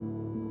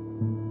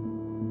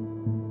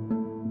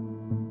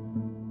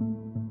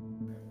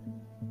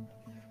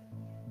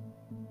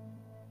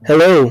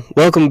Hello,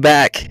 welcome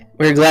back.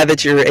 We're glad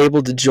that you're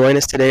able to join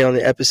us today on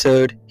the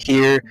episode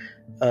here,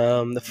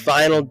 the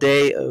final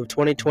day of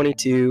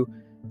 2022.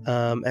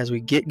 As we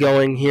get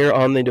going here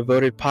on the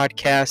Devoted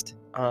Podcast,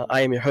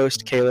 I am your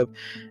host, Caleb.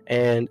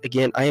 And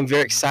again, I am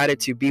very excited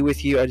to be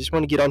with you. I just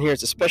want to get on here.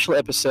 It's a special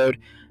episode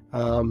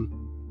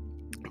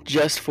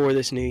just for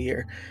this new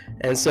year.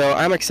 And so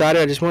I'm excited.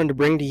 I just wanted to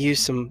bring to you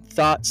some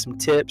thoughts, some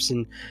tips,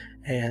 and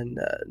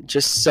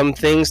just some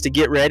things to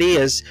get ready,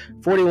 as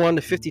 41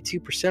 to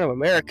 52% of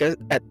America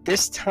at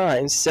this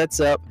time sets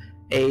up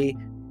a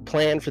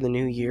plan for the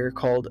new year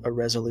called a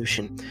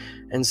resolution.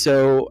 And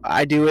so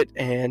I do it,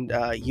 and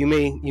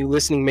you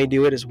listening may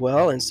do it as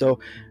well. And so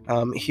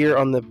here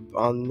on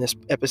this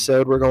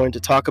episode, we're going to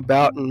talk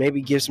about and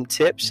maybe give some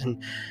tips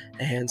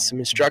and some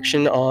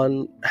instruction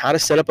on how to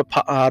set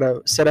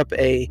up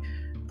a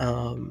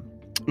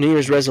New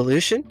Year's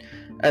resolution,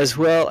 as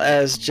well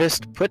as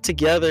just put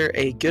together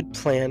a good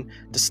plan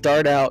to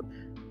start out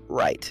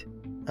right.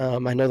 I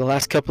know the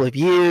last couple of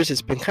years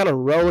it's been kind of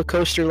roller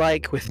coaster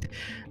like with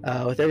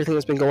everything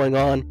that's been going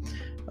on,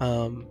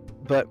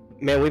 but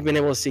man, we've been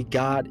able to see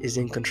God is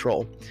in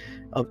control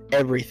of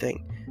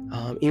everything.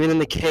 Even in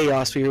the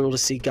chaos, we were able to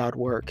see God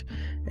work,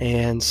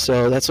 and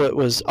so that's what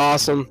was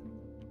awesome.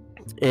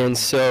 And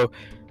so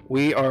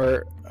we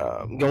are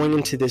going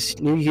into this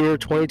new year,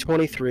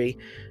 2023,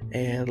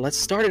 and let's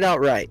start it out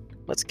right.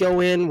 Let's go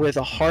in with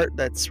a heart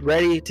that's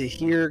ready to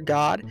hear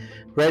God,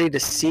 ready to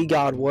see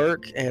God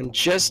work, and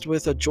just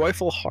with a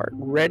joyful heart,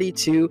 ready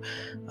to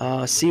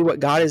see what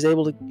God is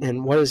able to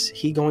and what is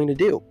He going to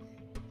do.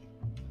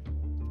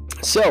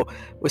 So,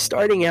 with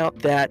starting out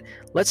that,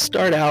 let's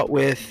start out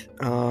with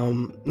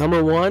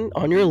number one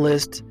on your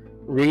list,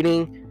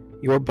 reading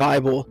your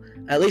Bible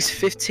at least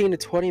 15 to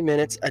 20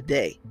 minutes a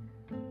day.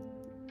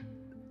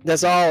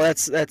 That's all.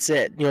 That's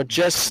it.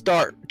 Just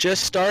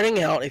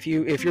starting out. If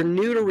you're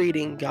new to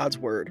reading God's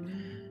Word,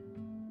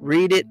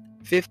 read it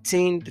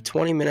 15 to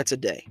 20 minutes a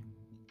day,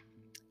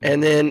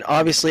 and then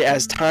obviously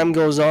as time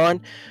goes on,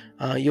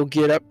 you'll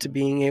get up to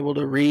being able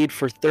to read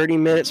for 30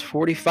 minutes,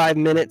 45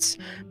 minutes,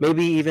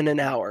 maybe even an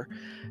hour,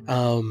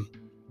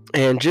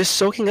 and just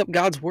soaking up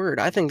God's Word.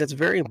 I think that's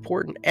very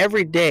important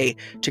every day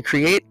to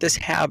create this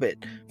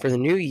habit for the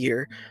new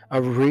year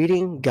of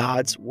reading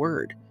God's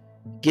Word,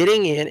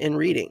 getting in and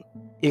reading.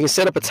 You can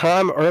set up a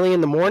time early in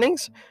the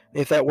mornings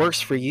if that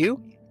works for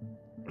you.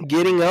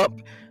 Getting up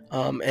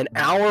an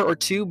hour or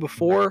two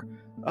before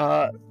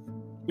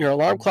your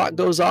alarm clock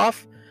goes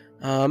off,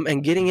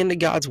 and getting into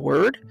God's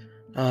Word.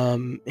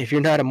 If you're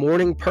not a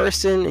morning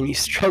person and you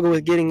struggle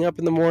with getting up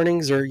in the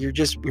mornings, or your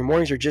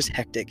mornings are just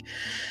hectic,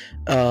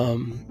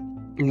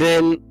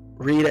 then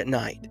read at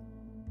night.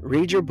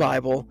 Read your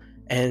Bible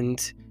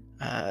and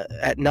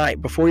at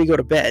night before you go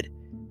to bed.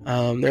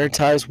 There are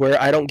times where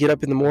I don't get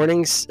up in the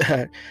mornings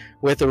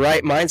with the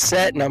right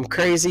mindset, and I'm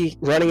crazy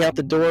running out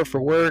the door for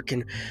work,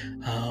 and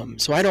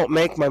so I don't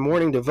make my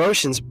morning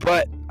devotions,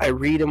 but I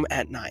read them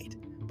at night.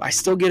 I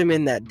still get them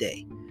in that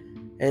day.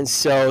 And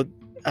so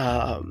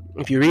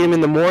if you read them in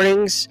the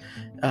mornings,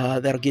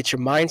 that'll get your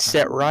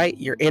mindset right,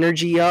 your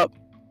energy up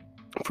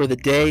for the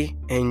day,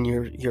 and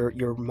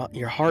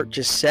your heart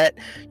just set.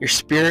 Your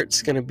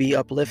spirit's going to be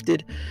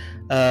uplifted.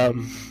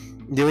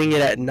 Doing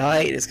it at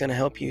night is going to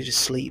help you to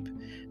sleep.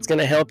 It's going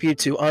to help you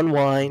to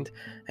unwind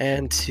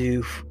and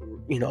to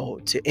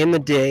end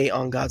the day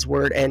on God's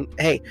Word. And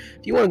hey,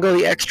 if you want to go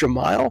the extra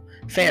mile,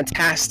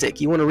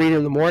 fantastic. You want to read it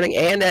in the morning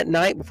and at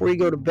night before you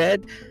go to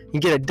bed, you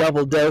get a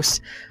double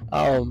dose.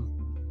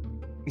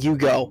 You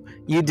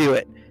do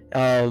it.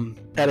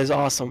 That is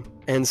awesome.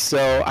 And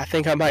so I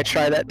think I might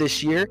try that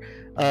this year,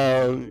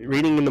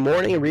 reading in the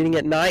morning and reading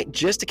at night,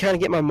 just to kind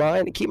of keep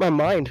my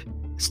mind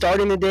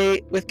starting the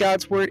day with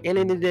God's Word,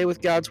 ending the day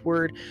with God's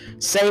Word.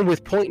 Same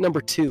with point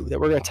number 2 that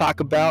we're going to talk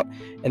about,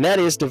 and that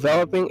is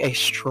developing a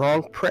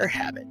strong prayer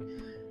habit.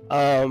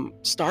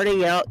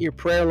 Starting out your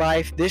prayer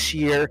life this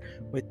year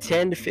with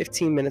 10 to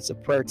 15 minutes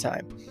of prayer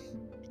time.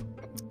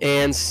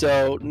 And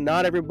so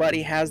not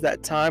everybody has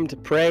that time to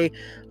pray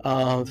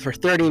for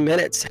 30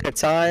 minutes at a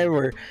time,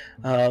 or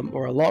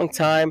a long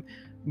time,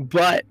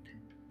 but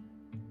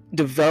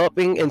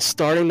developing and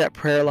starting that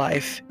prayer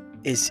life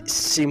is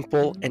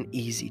simple and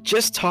easy.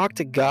 Just talk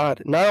to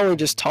God. Not only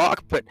just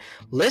talk, but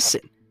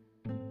listen.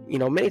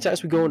 Many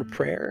times we go into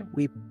prayer,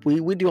 we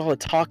do all the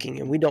talking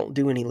and we don't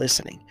do any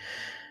listening.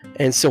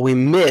 And so we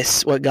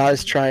miss what God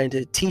is trying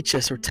to teach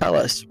us or tell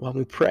us when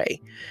we pray.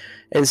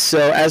 And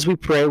so as we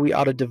pray, we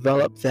ought to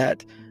develop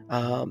that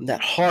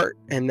heart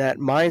and that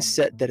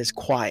mindset that is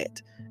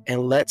quiet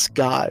and lets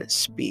God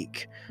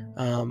speak.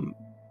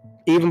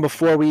 Even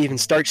before we even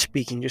start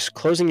speaking, just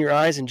closing your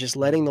eyes and just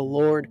letting the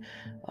Lord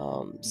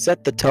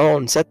set the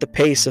tone, set the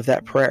pace of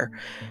that prayer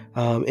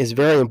is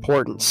very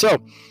important. So,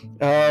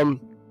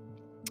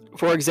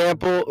 for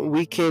example,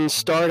 we can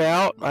start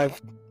out.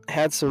 I've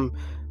had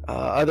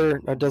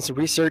I've done some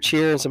research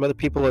here, and some other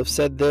people have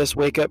said this: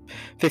 wake up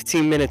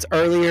 15 minutes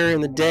earlier in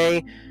the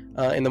day,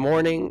 in the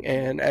morning,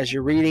 and as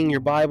you're reading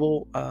your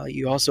Bible,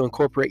 you also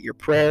incorporate your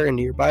prayer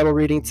into your Bible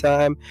reading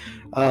time.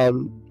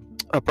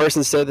 A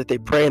person said that they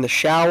pray in the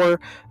shower.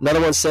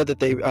 Another one said that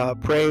they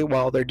pray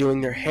while they're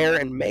doing their hair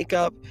and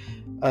makeup.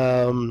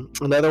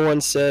 Another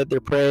one said they're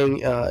praying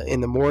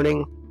in the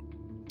morning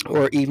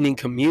or evening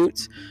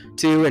commutes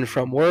to and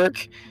from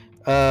work.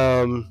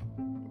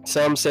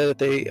 Some say that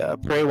they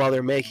pray while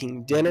they're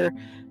making dinner.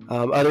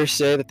 Others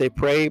say that they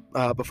pray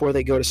before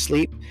they go to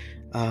sleep,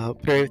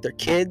 pray with their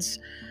kids.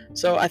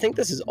 So I think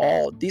these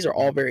are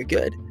all very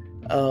good.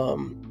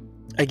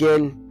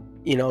 Again,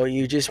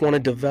 you just want to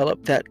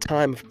develop that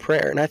time of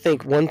prayer. And I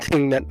think one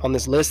thing that on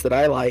this list that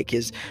I like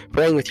is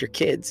praying with your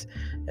kids.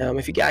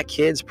 If you got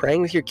kids,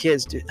 praying with your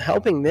kids,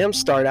 helping them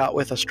start out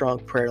with a strong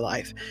prayer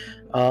life.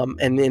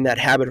 And then that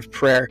habit of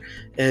prayer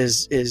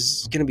is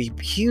going to be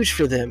huge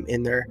for them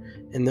in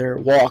their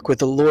walk with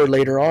the Lord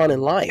later on in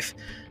life,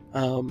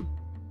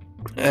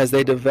 as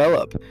they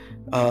develop.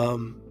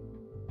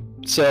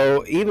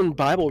 So even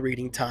Bible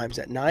reading times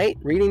at night,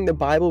 reading the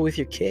Bible with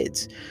your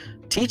kids,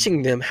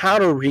 teaching them how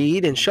to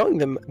read and showing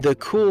them the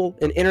cool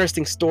and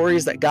interesting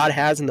stories that God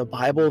has in the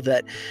Bible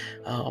that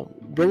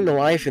bring to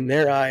life in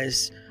their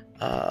eyes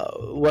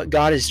what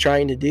God is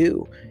trying to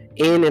do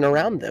in and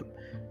around them.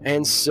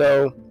 And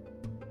so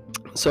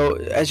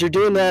as you're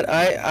doing that,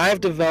 I've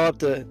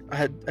developed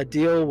a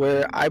deal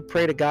where I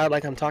pray to God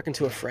like I'm talking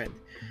to a friend.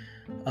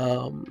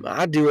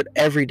 I do it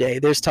every day.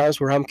 There's times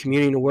where I'm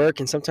commuting to work,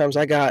 and sometimes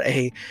I got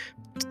a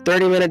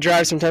 30-minute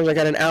drive, sometimes I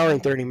got an hour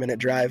and 30-minute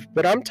drive,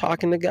 but I'm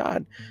talking to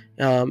God.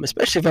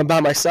 Especially if I'm by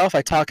myself,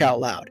 I talk out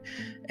loud,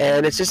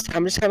 and I'm just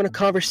having a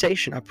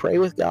conversation. I pray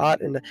with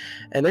God, and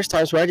there's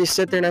times where I just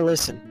sit there and I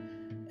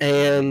listen,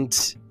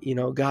 and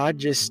God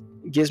just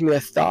gives me a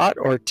thought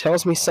or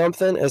tells me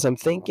something as I'm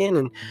thinking,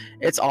 and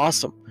it's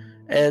awesome.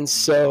 And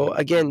so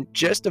again,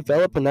 just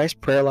develop a nice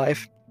prayer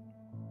life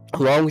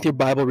along with your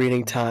Bible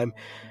reading time,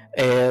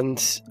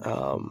 and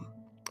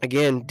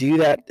again, do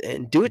that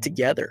and do it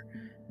together.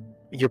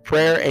 Your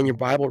prayer and your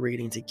Bible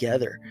reading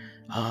together,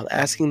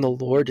 asking the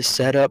Lord to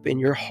set up in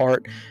your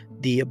heart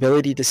the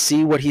ability to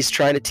see what he's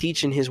trying to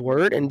teach in his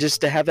word, and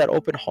just to have that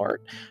open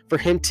heart for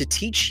him to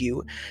teach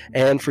you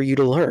and for you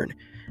to learn.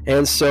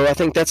 And so I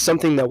think that's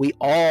something that we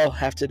all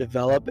have to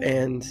develop.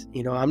 And,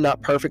 I'm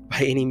not perfect by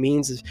any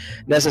means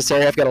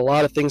necessary. I've got a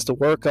lot of things to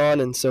work on.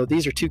 And so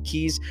these are two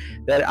keys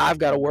that I've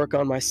got to work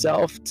on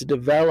myself to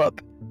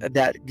develop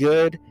that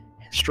good,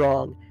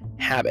 strong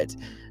habit.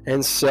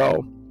 And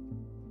so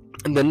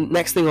the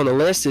next thing on the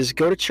list is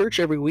go to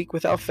church every week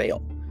without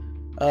fail.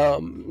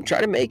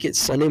 Try to make it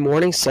Sunday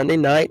morning, Sunday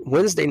night,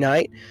 Wednesday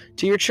night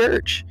to your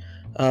church.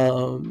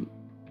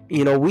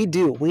 We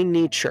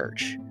need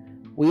church.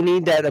 We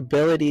need that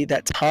ability,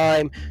 that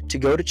time to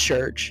go to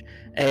church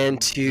and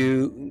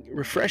to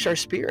refresh our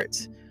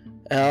spirits,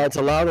 to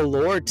allow the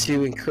Lord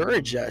to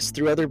encourage us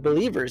through other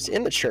believers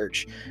in the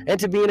church, and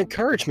to be an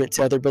encouragement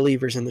to other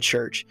believers in the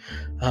church.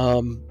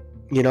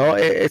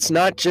 It's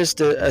not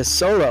just a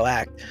solo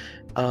act.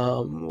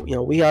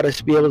 We ought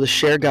to be able to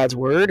share God's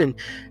word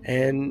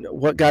and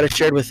what God has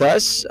shared with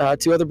us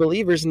to other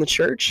believers in the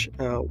church,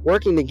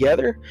 working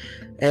together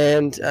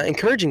and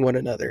encouraging one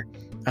another.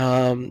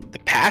 The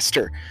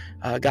pastor,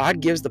 God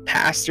gives the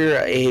pastor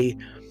a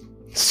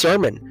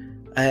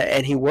sermon,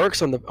 and he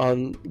works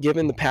on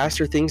giving the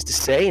pastor things to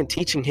say and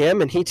teaching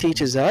him, and he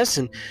teaches us,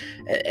 and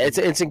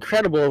it's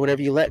incredible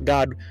whenever you let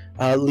God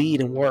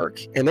lead and work.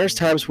 And there's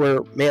times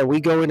where, man,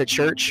 we go into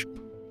church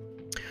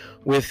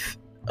with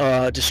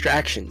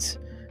distractions.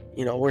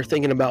 We're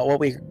thinking about what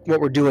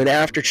we're doing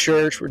after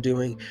church. We're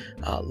doing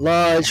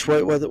lunch.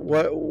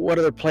 What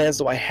other plans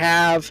do I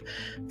have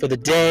for the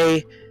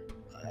day?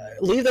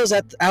 Leave those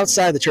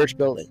outside the church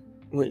building.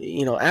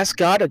 Ask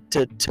God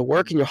to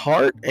work in your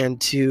heart and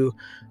to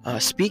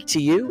speak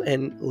to you,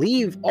 and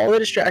leave all the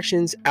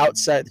distractions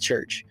outside the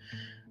church.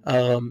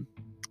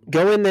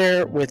 Go in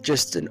there with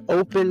just an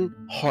open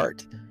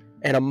heart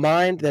and a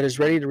mind that is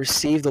ready to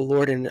receive the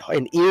Lord,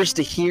 and ears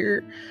to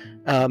hear,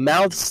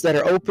 mouths that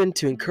are open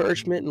to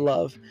encouragement and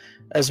love,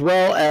 as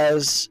well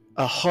as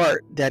a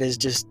heart that is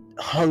just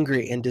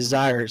hungry and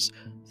desires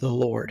the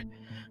Lord.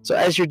 So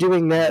as you're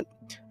doing that,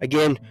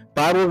 again,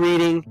 Bible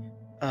reading,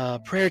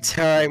 prayer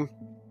time,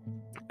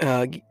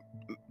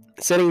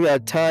 setting a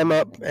time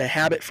up, a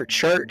habit for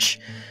church,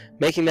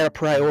 making that a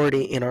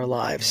priority in our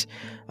lives.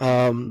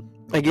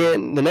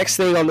 Again, the next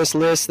thing on this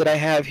list that I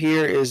have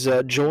here is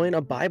join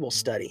a Bible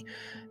study.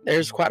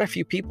 There's quite a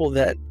few people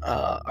that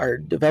are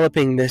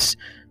developing this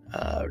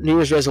New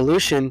Year's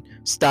resolution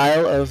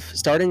style of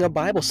starting a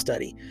Bible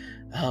study,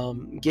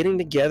 getting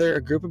together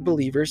a group of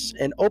believers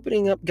and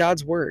opening up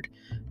God's Word.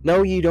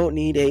 No, you don't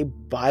need a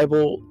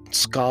Bible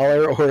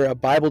scholar or a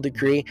Bible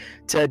degree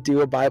to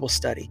do a Bible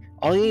study.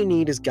 All you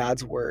need is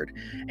God's Word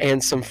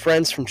and some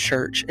friends from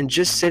church, and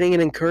just sitting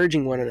and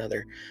encouraging one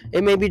another.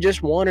 It may be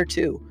just one or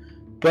two,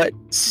 but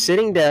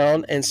sitting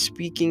down and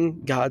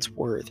speaking God's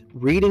Word,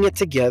 reading it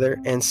together,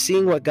 and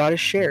seeing what God has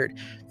shared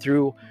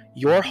through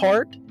your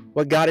heart,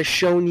 what God has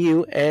shown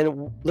you,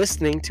 and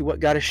listening to what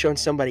God has shown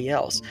somebody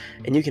else.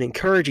 And you can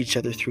encourage each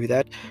other through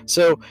that.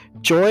 So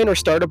join or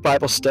start a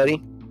Bible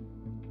study.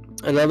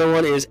 Another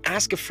one is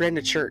ask a friend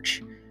at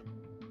church.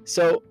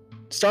 So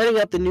starting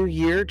out the new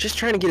year, just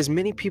trying to get as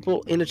many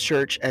people into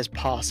church as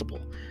possible.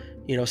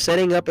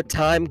 Setting up a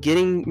time,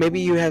 maybe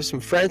you have some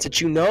friends that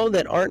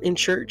that aren't in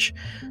church.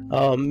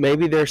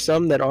 Maybe there's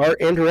some that are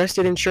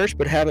interested in church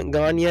but haven't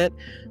gone yet.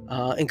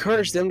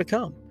 Encourage them to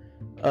come.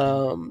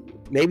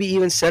 Maybe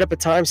even set up a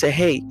time, say,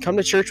 hey, come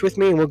to church with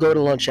me and we'll go to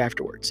lunch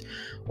afterwards.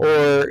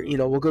 Or,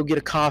 we'll go get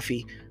a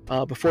coffee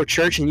before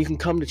church and you can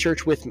come to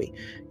church with me.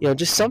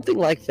 Just something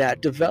like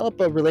that.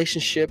 Develop a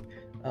relationship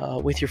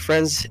with your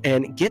friends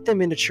and get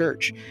them into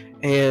church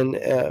and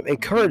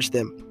encourage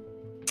them,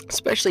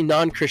 especially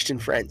non-Christian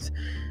friends.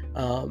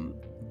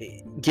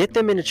 Get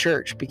them into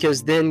church,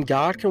 because then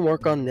God can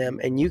work on them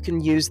and you can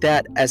use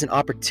that as an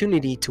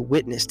opportunity to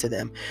witness to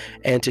them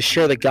and to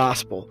share the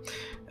gospel.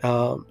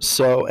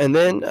 And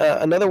then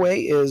another way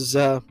is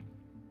that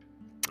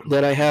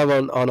I have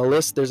on a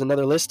list. There's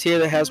another list here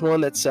that has one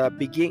that's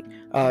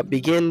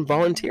begin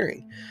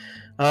volunteering.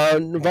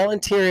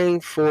 Volunteering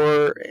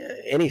for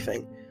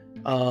anything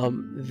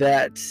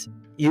that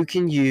you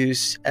can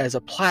use as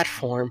a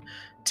platform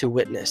to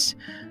witness.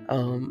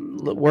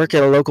 Work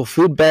at a local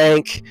food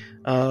bank,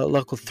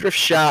 local thrift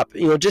shop,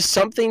 just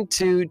something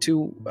to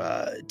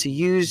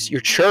use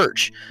your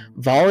church.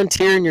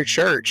 Volunteer in your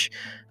church.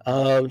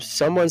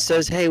 Someone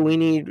says, hey, we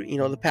need,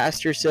 the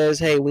pastor says,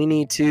 hey, we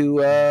need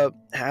to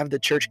have the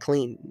church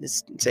clean.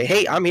 Say,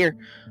 hey, I'm here.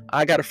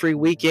 I got a free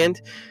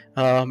weekend.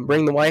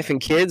 Bring the wife and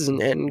kids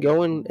and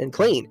go and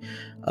clean.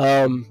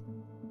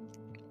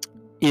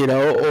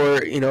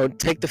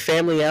 Take the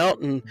family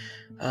out and,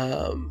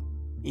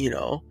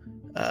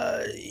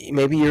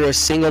 maybe you're a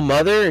single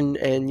mother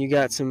and you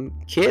got some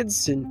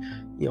kids, and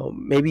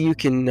maybe you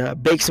can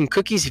bake some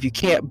cookies. If you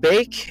can't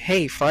bake,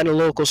 hey, find a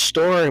local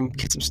store and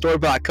get some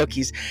store-bought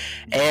cookies,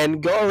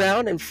 and go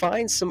around and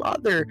find some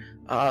other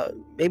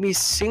maybe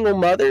single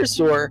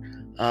mothers or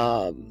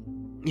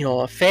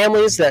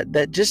families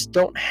that just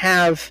don't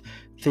have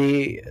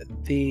the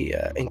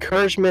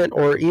encouragement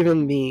or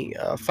even the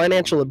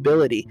financial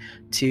ability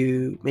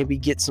to maybe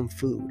get some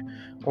food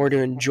or to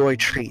enjoy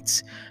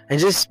treats, and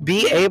just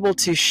be able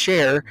to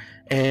share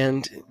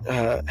and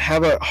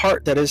have a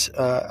heart that is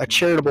a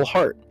charitable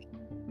heart.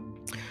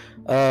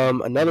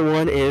 Another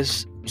one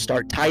is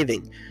start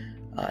tithing.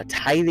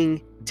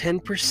 Tithing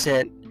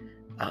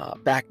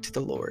 10% back to the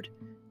Lord.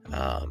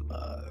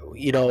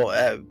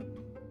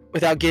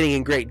 Without getting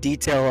in great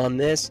detail on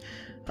this,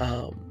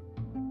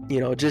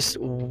 just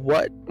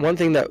one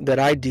thing that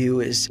I do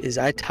is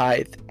I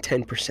tithe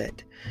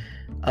 10%.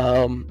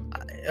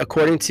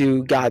 According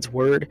to God's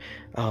word,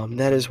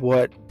 that is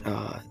what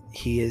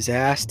He has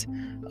asked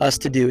us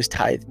to do, is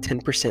tithe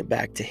 10%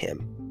 back to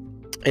Him.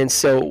 And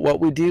so what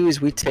we do is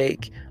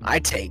I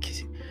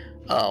take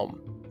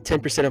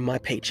 10% of my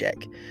paycheck.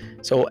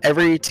 So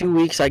every 2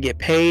 weeks I get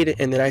paid,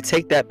 and then I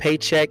take that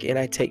paycheck and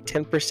I take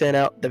 10%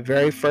 out, the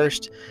very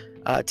first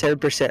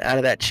 10% out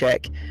of that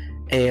check,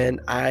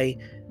 and I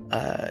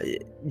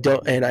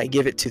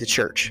give it to the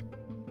church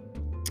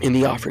in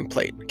the offering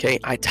plate. Okay,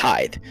 I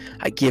tithe.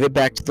 I give it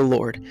back to the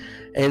Lord,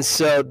 and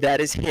so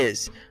that is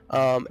His.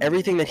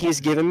 Everything that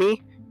He's given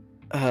me,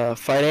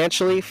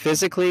 financially,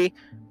 physically,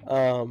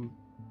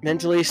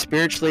 mentally,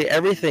 spiritually,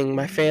 everything,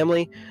 my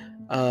family,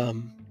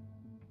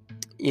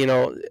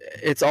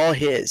 it's all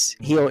His.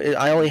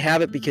 I only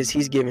have it because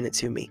He's given it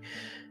to me,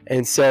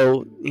 and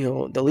so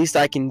the least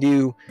I can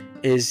do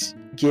is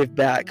give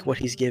back what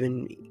He's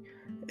given me.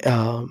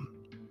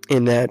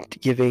 In that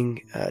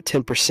giving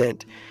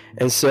 10%.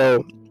 And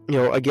so,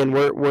 again,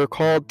 we're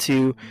called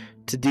to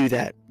do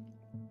that.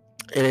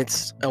 And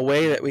it's a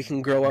way that we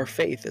can grow our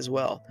faith as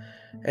well.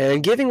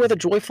 And giving with a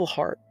joyful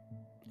heart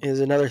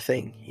is another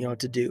thing,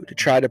 to do, to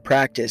try to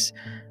practice.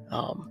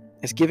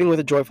 Is giving with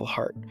a joyful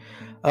heart.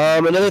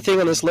 Another thing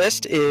on this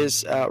list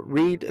is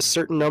read a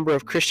certain number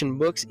of Christian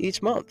books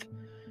each month.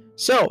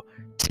 So,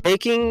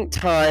 taking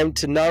time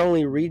to not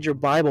only read your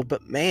Bible,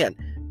 but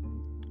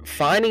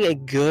finding a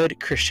good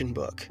Christian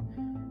book.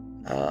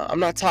 I'm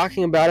not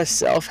talking about a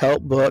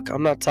self-help book.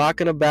 I'm not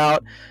talking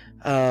about,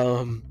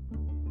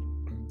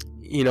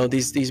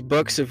 these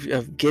books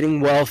of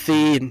getting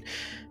wealthy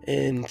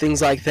and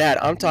things like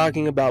that. I'm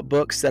talking about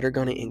books that are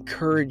going to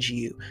encourage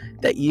you,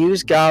 that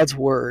use God's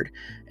word,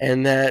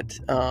 and that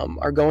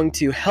are going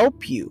to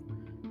help you.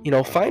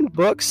 Find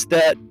books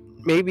that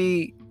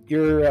maybe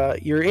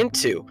you're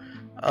into.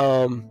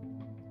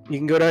 You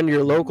can go down to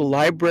your local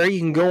library. You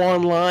can go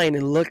online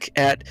and look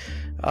at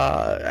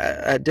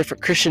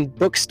different Christian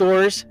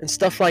bookstores and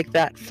stuff like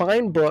that.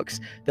 Find books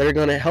that are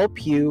going to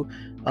help you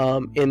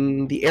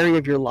in the area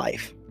of your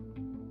life.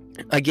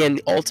 Again,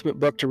 the ultimate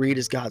book to read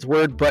is God's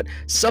Word, but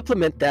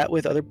supplement that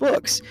with other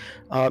books.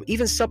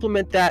 Even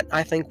supplement that,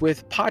 I think,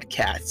 with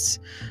podcasts.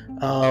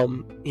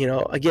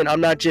 Again,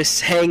 I'm not just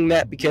saying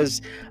that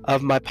because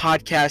of my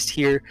podcast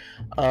here.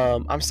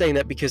 I'm saying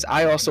that because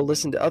I also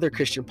listen to other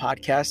Christian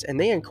podcasts, and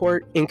they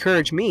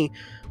encourage me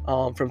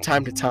from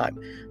time to time.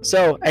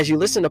 So as you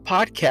listen to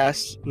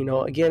podcasts,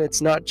 again,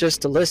 it's not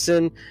just to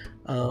listen,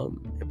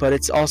 but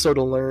it's also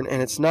to learn.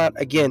 And it's not,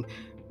 again,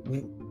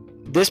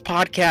 This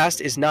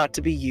podcast is not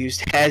to be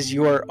used as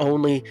your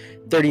only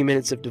 30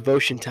 minutes of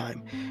devotion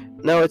time.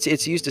 No,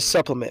 it's used to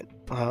supplement.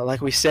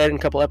 Like we said in a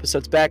couple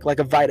episodes back, like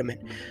a vitamin.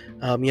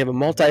 You have a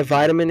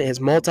multivitamin, it has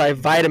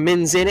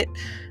multivitamins in it,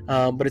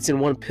 but it's in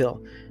one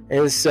pill.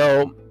 And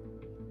so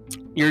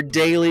your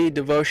daily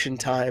devotion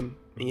time,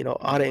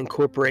 ought to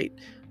incorporate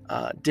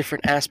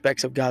different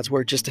aspects of God's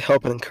Word just to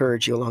help and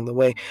encourage you along the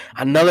way.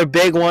 Another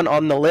big one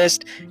on the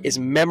list is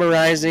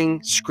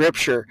memorizing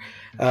Scripture.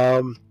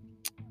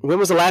 When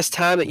was the last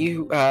time that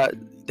you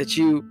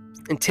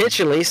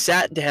intentionally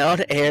sat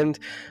down and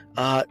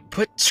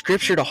put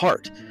Scripture to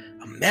heart,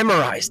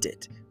 memorized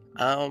it?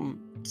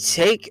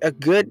 Take a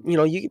good,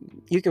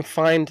 you can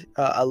find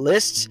a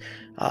list.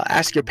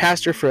 Ask your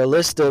pastor for a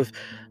list of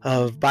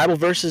Bible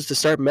verses to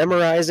start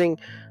memorizing.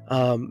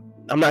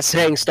 I'm not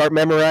saying start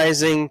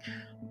memorizing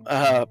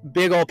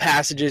big old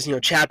passages,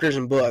 chapters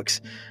and books,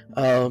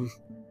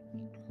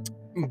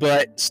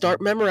 but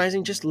start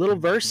memorizing just little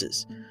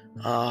verses.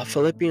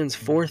 Philippians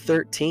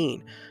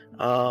 4:13.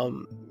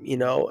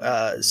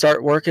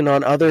 Start working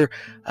on other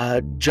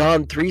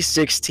John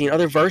 3:16,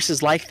 other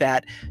verses like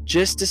that,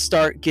 just to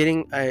start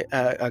getting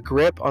a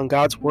grip on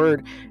God's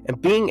Word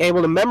and being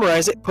able to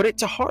memorize it, put it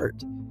to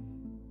heart.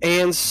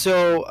 And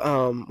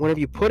so whenever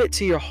you put it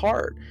to your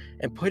heart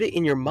and put it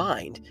in your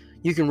mind,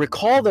 you can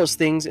recall those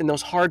things in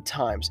those hard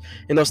times,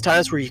 in those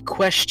times where you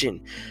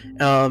question.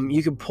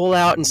 You can pull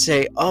out and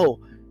say, oh,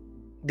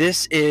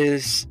 this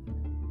is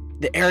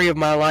the area of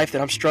my life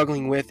that I'm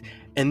struggling with,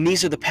 and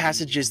these are the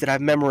passages that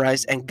I've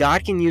memorized, and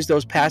God can use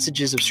those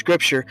passages of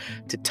Scripture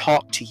to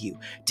talk to you,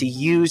 to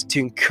use to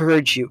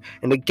encourage you,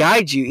 and to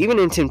guide you, even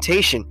in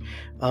temptation.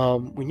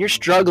 When you're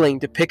struggling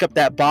to pick up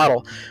that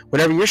bottle,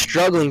 whenever you're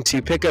struggling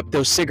to pick up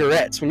those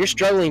cigarettes, when you're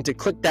struggling to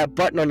click that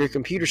button on your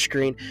computer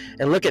screen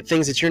and look at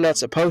things that you're not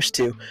supposed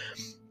to,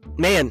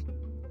 man,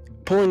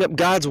 pulling up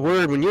God's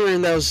Word, when you're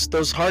in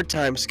those hard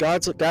times,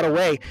 God's got a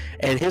way,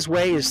 and His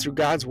way is through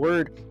God's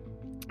Word.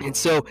 And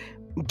so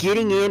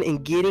getting in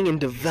and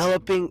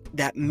developing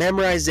that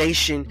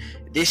memorization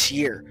this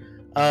year,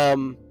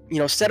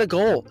 set a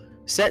goal.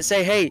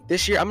 Say, hey,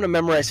 this year I'm going to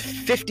memorize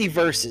 50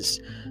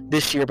 verses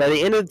this year. By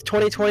the end of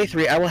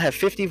 2023, I will have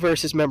 50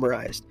 verses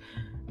memorized.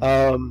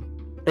 And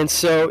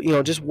so,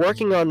 just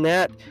working on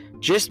that,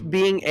 just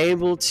being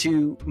able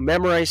to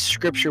memorize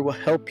Scripture will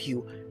help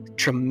you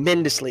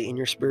tremendously in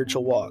your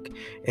spiritual walk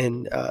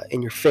and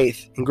in your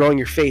faith and growing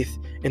your faith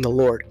in the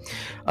Lord.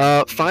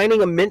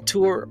 Finding a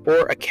mentor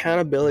or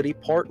accountability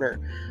partner.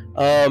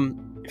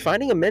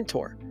 Finding a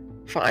mentor.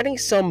 Finding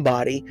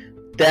somebody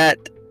that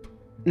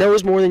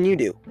knows more than you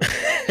do.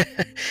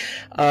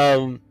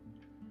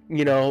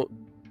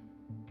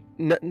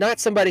 Not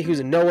somebody who's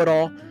a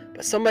know-it-all,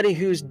 but somebody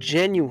who's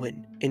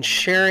genuine in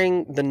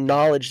sharing the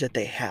knowledge that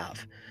they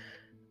have.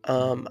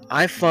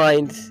 I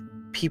find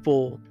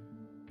people,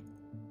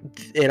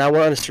 and I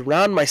want to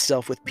surround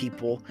myself with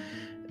people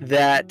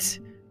that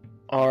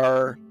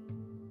are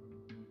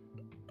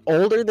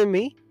older than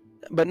me,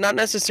 but not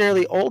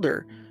necessarily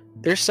older.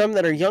 There's some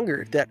that are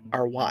younger that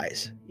are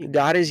wise.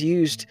 God has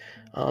used,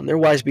 they're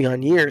wise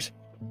beyond years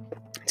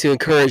to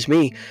encourage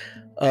me.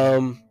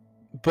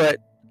 But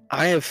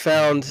I have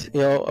found,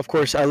 of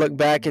course, I look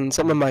back and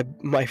some of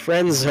my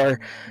friends are,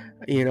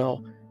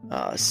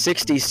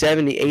 60,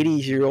 70,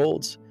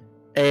 80-year-olds.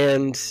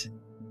 And,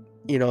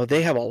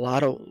 they have a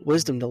lot of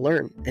wisdom to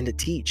learn and to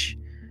teach.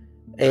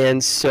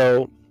 And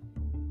so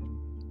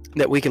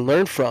that we can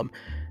learn from.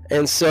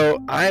 And so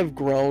I've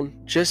grown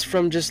just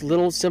from just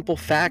little simple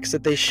facts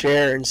that they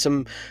share, and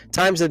some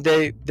times that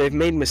they've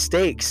made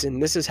mistakes,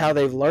 and this is how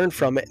they've learned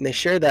from it, and they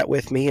share that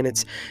with me, and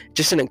it's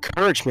just an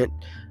encouragement,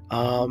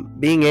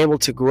 being able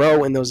to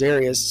grow in those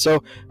areas.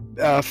 So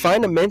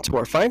find a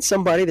mentor, find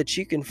somebody that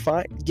you can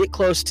get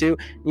close to,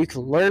 you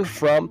can learn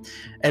from,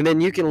 and then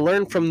you can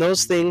learn from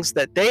those things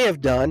that they have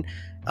done,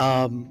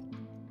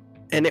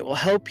 and it will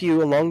help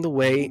you along the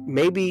way.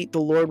 Maybe the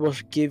Lord will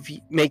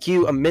make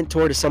you a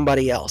mentor to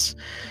somebody else.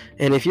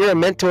 And if you're a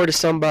mentor to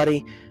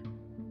somebody,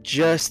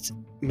 just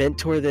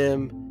mentor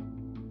them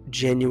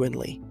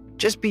genuinely.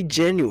 Just be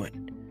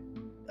genuine.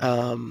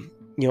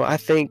 I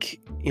think,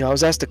 I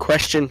was asked a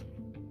question,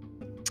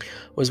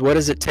 was what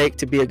does it take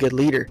to be a good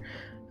leader?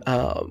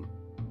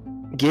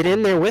 Get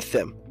in there with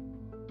them.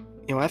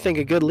 I think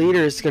a good leader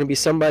is going to be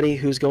somebody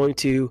who's going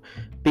to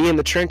be in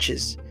the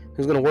trenches,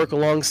 who's going to work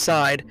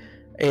alongside,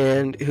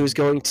 and who's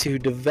going to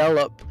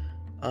develop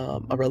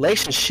a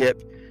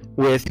relationship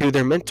with who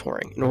they're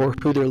mentoring or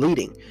who they're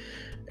leading.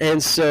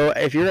 And so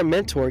if you're a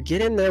mentor,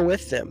 get in there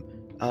with them,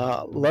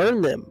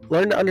 learn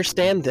to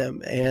understand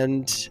them,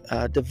 and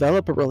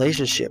develop a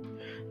relationship.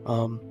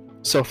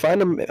 So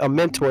find a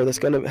mentor that's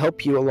going to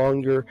help you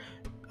along your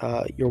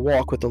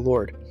walk with the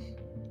Lord.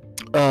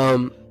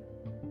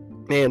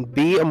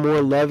 Be a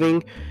more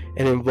loving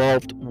and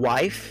involved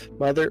wife,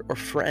 mother, or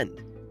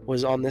friend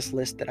was on this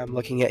list that I'm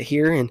looking at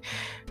here. And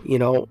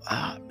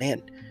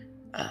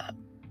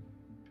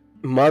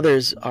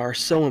mothers are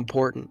so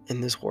important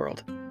in this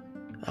world.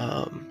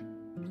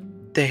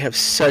 They have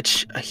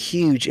such a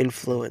huge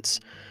influence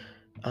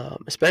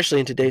especially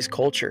in today's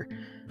culture.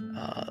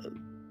 Uh,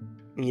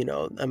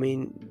 I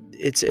mean,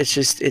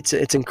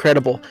 it's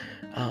incredible.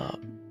 Uh,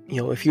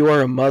 if you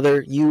are a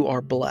mother, you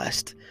are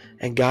blessed,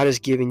 and God has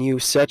given you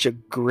such a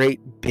great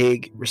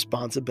big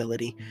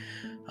responsibility.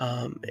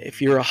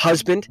 If you're a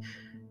husband,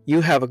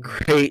 you have a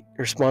great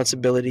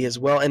responsibility as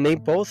well. And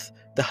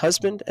the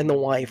husband and the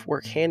wife,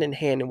 work hand in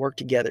hand and work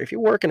together. If you're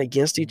working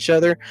against each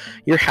other,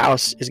 your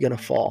house is going to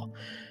fall.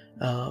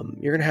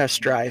 You're going to have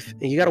strife,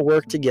 and you got to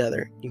work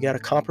together. You got to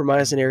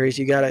compromise in areas.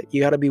 You got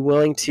to be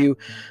willing to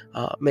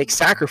make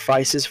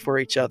sacrifices for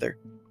each other.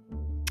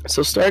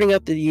 So starting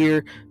up the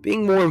year,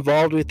 being more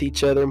involved with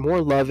each other,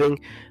 more loving,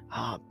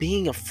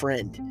 being a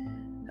friend,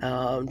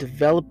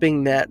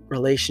 developing that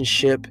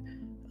relationship.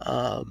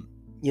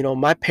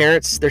 My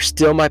parents, they're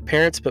still my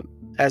parents, but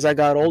as I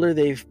got older,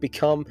 they've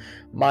become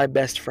my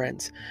best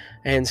friends.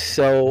 And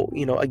so,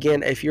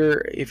 again, if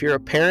you're a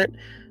parent,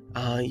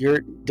 you're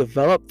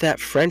develop that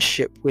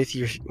friendship with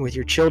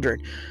your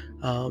children.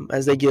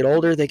 As they get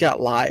older, they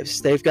got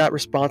lives, they've got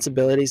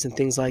responsibilities and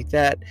things like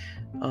that.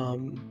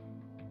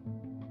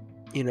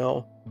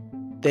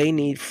 They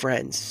need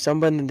friends,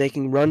 someone that they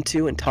can run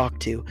to and talk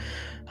to.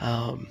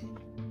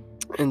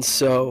 And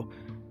so,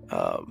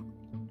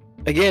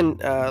 again,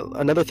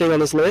 another thing on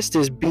this list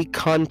is be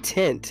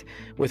content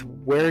with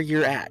where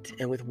you're at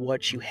and with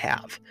what you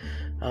have.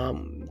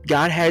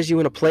 God has you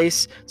in a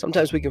place.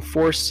 Sometimes we can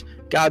force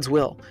God's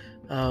will,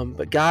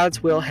 but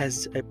God's will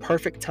has a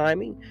perfect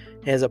timing,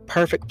 has a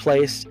perfect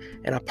place,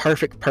 and a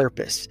perfect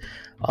purpose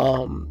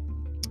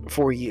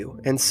for you.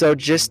 And so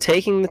just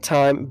taking the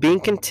time,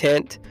 being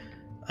content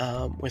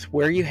with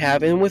where you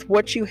have and with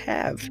what you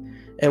have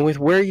and with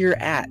where you're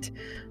at.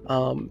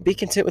 Be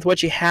content with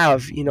what you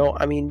have. You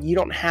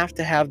don't have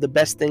to have the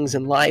best things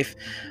in life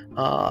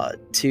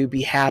to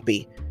be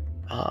happy.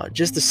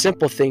 Just the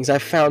simple things. I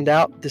found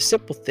out the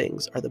simple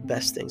things are the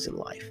best things in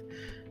life.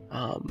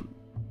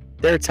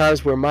 There are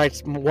times where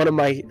one of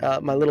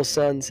my little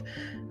sons,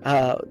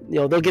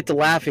 they'll get to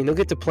laughing, they'll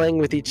get to playing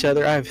with each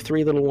other. I have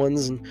 3 little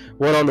ones and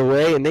one on the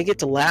way, and they get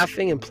to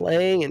laughing and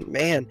playing, and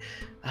man,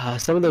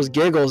 some of those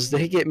giggles,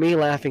 they get me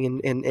laughing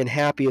and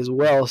happy as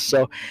well.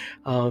 So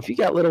if you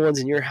got little ones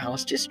in your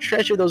house, just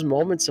treasure those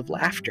moments of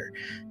laughter,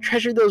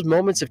 treasure those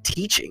moments of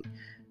teaching.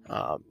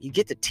 You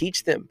get to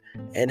teach them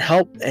and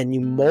help, and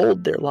you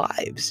mold their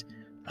lives.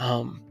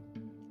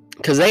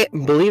 Because they,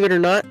 believe it or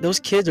not, those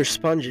kids are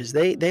sponges.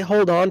 They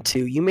hold on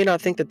to. You may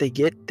not think that they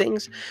get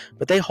things,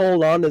 but they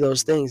hold on to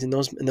those things and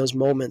those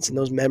moments and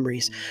those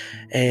memories,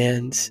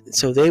 and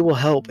so they will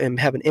help and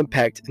have an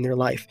impact in their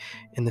life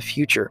in the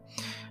future.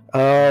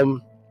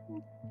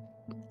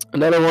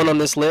 Another one on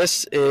this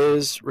list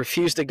is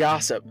refuse to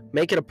gossip.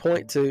 Make it a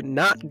point to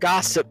not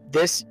gossip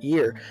this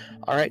year.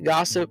 All right,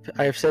 gossip,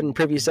 I have said in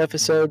previous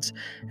episodes,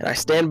 and I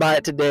stand by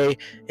it today.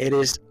 It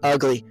is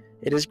ugly.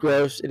 It is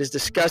gross. It is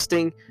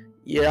disgusting.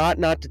 You ought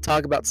not to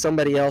talk about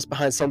somebody else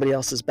behind somebody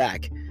else's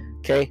back.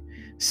 Okay?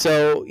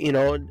 So,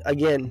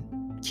 again,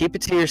 keep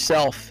it to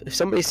yourself. If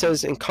somebody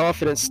says in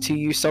confidence to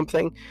you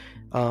something,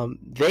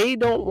 they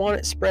don't want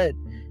it spread.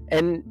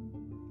 And,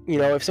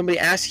 if somebody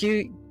asks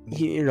you,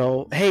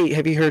 hey,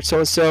 have you heard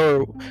so-and-so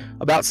or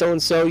about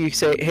so-and-so? You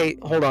say, hey,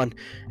 hold on.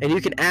 And you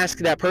can ask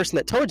that person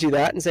that told you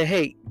that and say,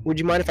 hey, would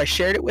you mind if I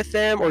shared it with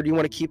them? Or do you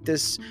want to keep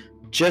this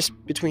just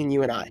between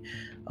you and I?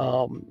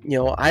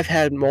 I've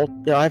had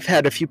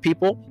a few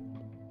people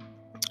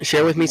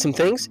share with me some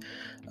things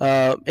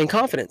in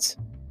confidence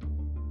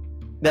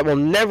that will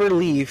never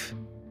leave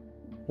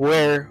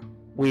where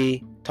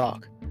we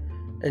talk.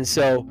 And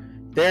so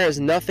there is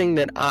nothing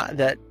that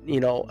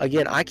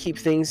again, I keep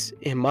things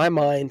in my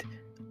mind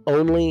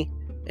only,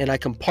 and I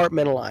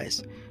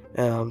compartmentalize.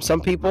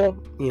 Some people,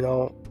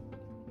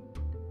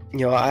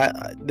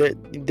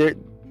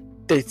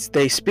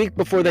 they speak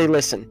before they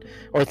listen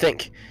or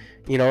think,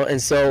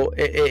 and so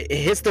it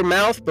hits their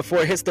mouth before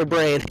it hits their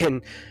brain,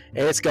 and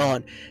it's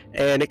gone,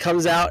 and it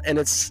comes out, and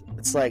it's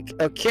like,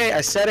 okay,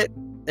 I said it,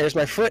 there's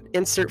my foot,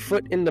 insert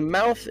foot in the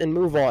mouth and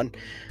move on.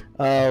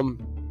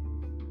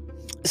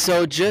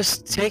 So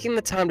just taking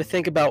the time to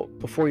think about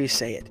before you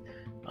say it.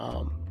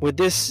 Would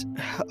this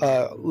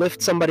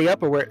lift somebody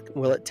up, or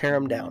will it tear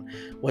them down?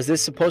 Was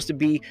this supposed to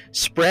be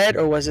spread,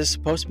 or was this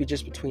supposed to be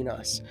just between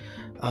us?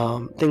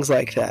 Things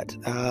like that.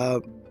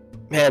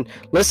 Man,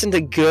 listen to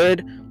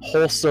good,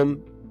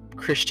 wholesome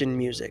Christian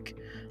music.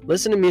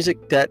 Listen to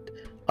music that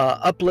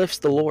uplifts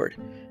the Lord,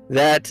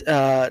 that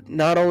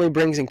not only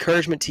brings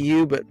encouragement to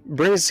you, but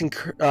brings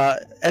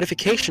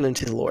edification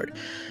into the Lord.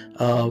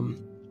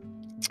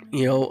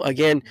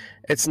 Again,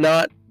 it's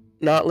not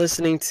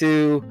listening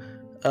to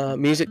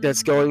music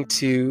that's going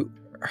to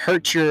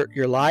hurt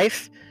your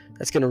life,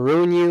 that's going to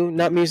ruin you.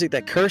 Not music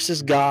that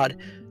curses God,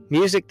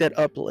 music that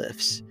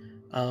uplifts,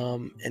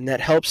 and that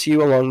helps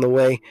you along the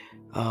way.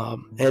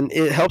 And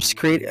it helps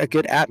create a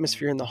good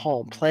atmosphere in the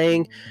home.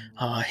 Playing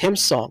hymn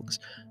songs,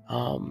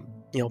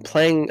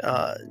 playing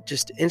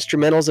just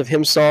instrumentals of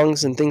hymn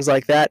songs and things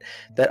like that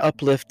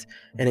uplift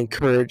and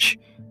encourage.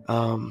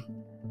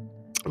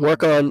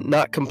 Work on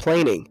not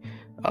complaining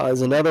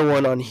is another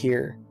one on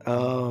here.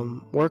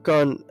 Work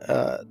on,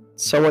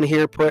 someone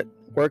here put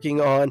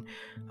working on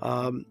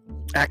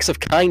acts of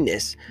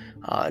kindness,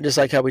 just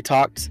like how we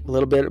talked a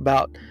little bit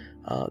about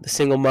the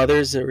single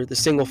mothers or the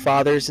single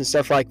fathers and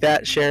stuff like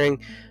that, sharing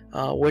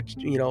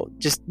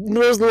just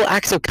those little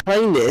acts of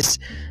kindness.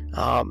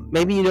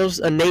 Maybe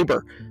a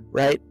neighbor,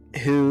 right,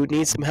 who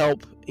needs some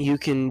help. You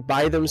can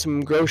buy them some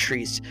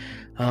groceries,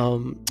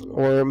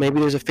 or maybe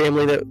there's a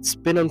family that's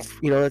been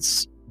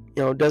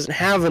doesn't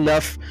have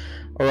enough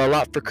or a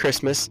lot for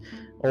Christmas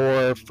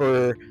or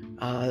for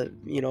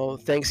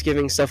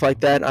Thanksgiving, stuff like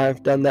that.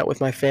 I've done that with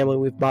my family.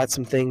 We've bought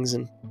some things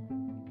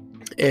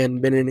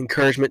and been an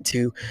encouragement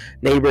to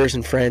neighbors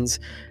and friends.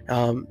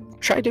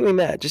 Try doing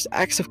that, just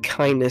acts of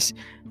kindness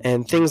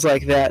and things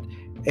like that.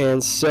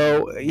 And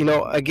so,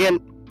 again,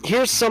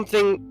 here's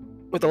something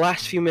with the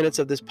last few minutes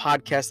of this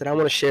podcast that I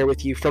want to share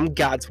with you from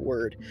God's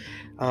Word.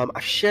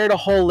 I've shared a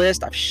whole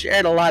list. I've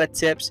shared a lot of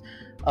tips.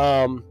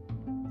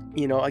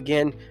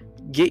 Again,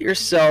 get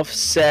yourself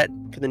set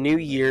for the new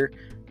year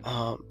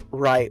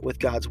right with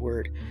God's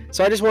Word.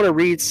 So I just want to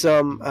read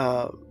some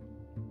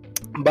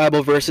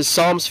Bible verses.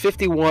 Psalms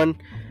 51,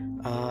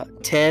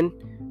 10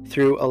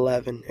 through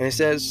 11. And it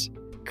says,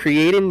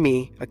 "Create in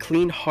me a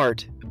clean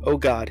heart, O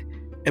God,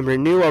 and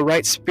renew a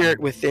right spirit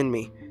within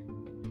me.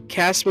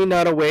 Cast me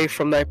not away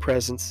from thy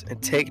presence,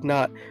 and take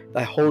not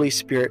thy Holy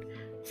Spirit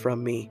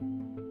from me."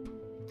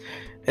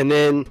 And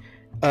then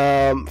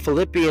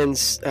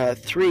Philippians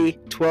 3,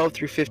 12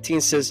 through 15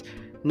 says,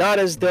 "Not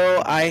as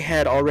though I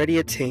had already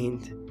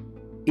attained,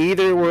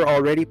 either were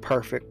already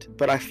perfect,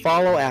 but I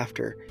follow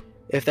after,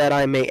 if that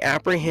I may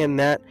apprehend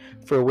that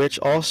for which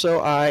also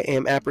I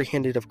am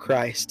apprehended of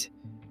Christ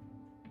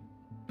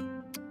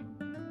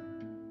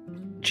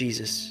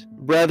Jesus.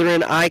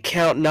 Brethren, I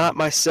count not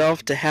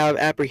myself to have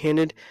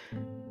apprehended,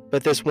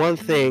 but this one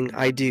thing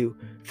I do,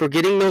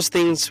 forgetting those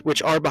things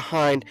which are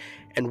behind,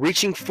 and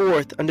reaching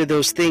forth unto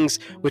those things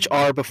which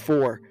are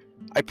before.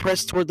 I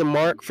press toward the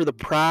mark for the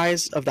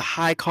prize of the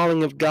high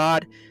calling of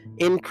God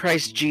in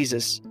Christ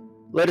Jesus.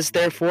 Let us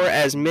therefore,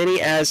 as many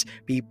as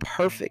be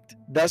perfect,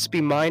 thus be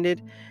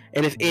minded,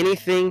 and if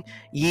anything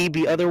ye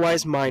be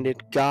otherwise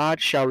minded, God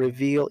shall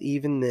reveal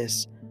even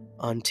this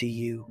unto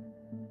you."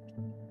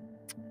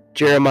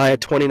 Jeremiah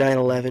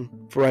 29:11,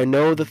 "For I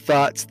know the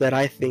thoughts that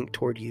I think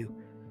toward you,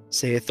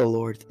 saith the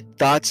Lord,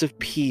 thoughts of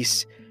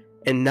peace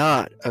and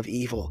not of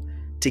evil,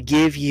 to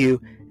give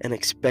you an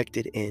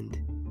expected end."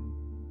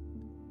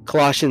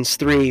 Colossians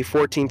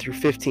 3:14 through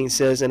 15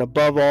 says, "And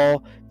above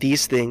all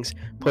these things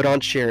put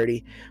on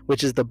charity,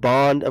 which is the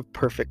bond of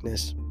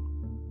perfectness.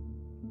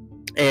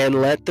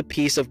 And let the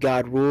peace of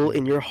God rule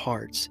in your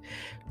hearts,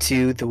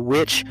 to the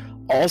which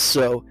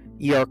also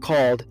ye are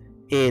called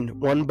in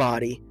one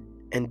body,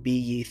 and be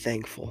ye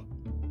thankful."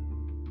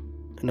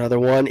 Another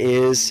one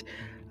is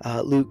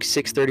Luke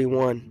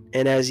 6:31,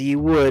 "And as ye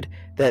would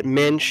that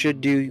men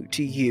should do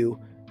to you,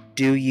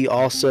 do ye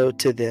also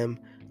to them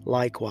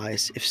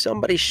likewise." If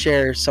somebody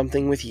shares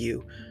something with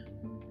you,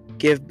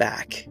 give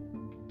back.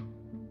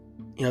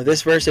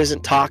 This verse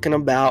isn't talking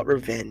about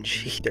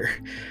revenge either.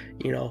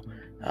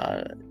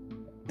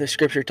 The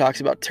scripture talks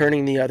about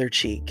turning the other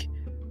cheek,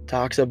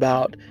 talks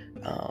about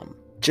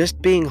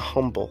just being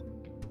humble.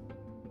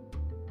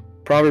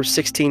 Proverbs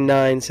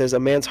 16:9 says, "A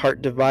man's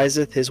heart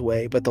deviseth his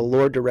way, but the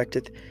Lord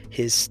directeth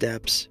his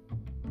steps."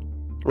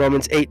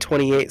 Romans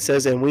 8:28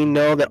 says, "And we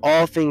know that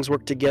all things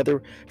work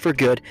together for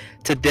good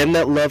to them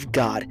that love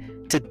God,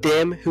 to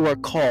them who are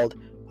called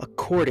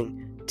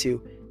according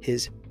to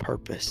his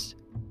purpose."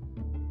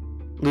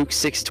 Luke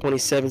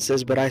 6:27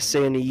 says, "But I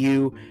say unto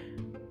you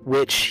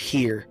which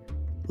hear,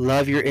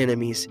 love your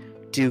enemies,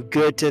 do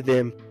good to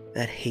them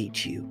that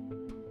hate you."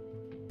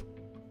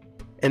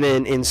 And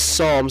then in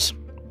Psalms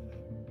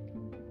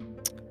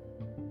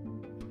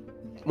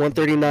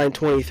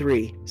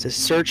 139:23 says,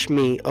 "Search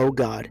me, O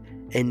God,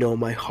 and know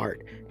my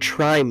heart.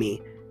 Try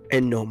me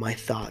and know my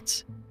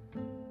thoughts."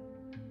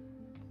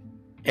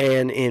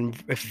 And in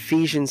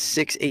Ephesians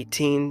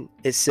 6:18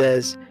 it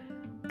says,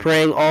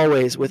 "Praying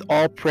always with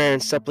all prayer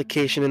and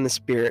supplication in the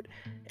Spirit,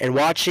 and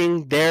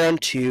watching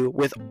thereunto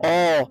with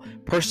all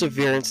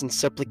perseverance and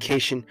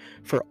supplication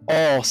for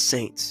all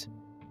saints."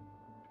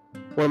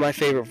 One of my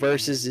favorite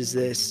verses is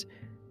this,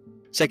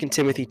 2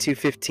 Timothy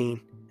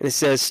 2:15. And it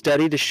says,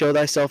 "Study to show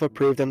thyself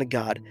approved unto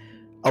God,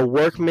 a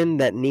workman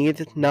that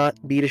needeth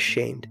not be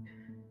ashamed,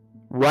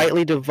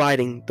 rightly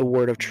dividing the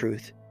word of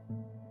truth."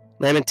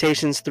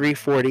 Lamentations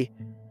 3:40,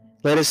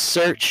 "Let us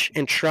search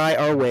and try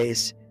our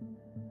ways,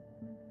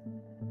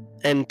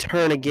 and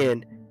turn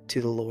again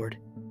to the Lord."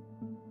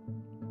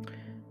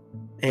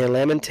 And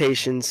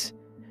Lamentations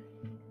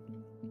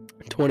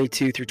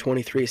 22 through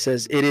 23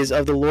 says, "It is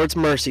of the Lord's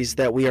mercies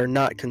that we are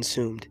not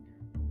consumed,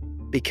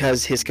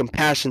 because his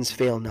compassions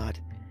fail not.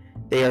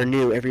 They are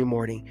new every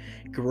morning.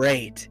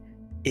 Great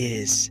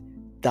is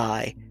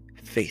thy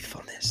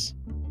faithfulness."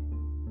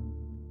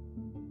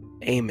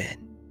 Amen.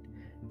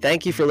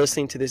 Thank you for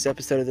listening to this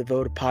episode of the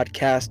Devoted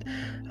Podcast.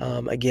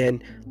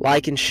 Again,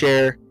 like and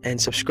share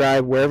and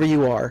subscribe wherever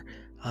you are.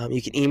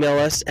 You can email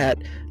us at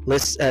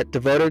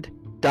devotedpodcast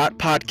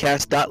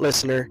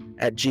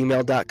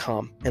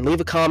podcast.listener@gmail.com and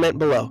leave a comment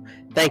below.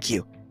 Thank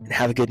you, and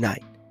have a good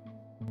night.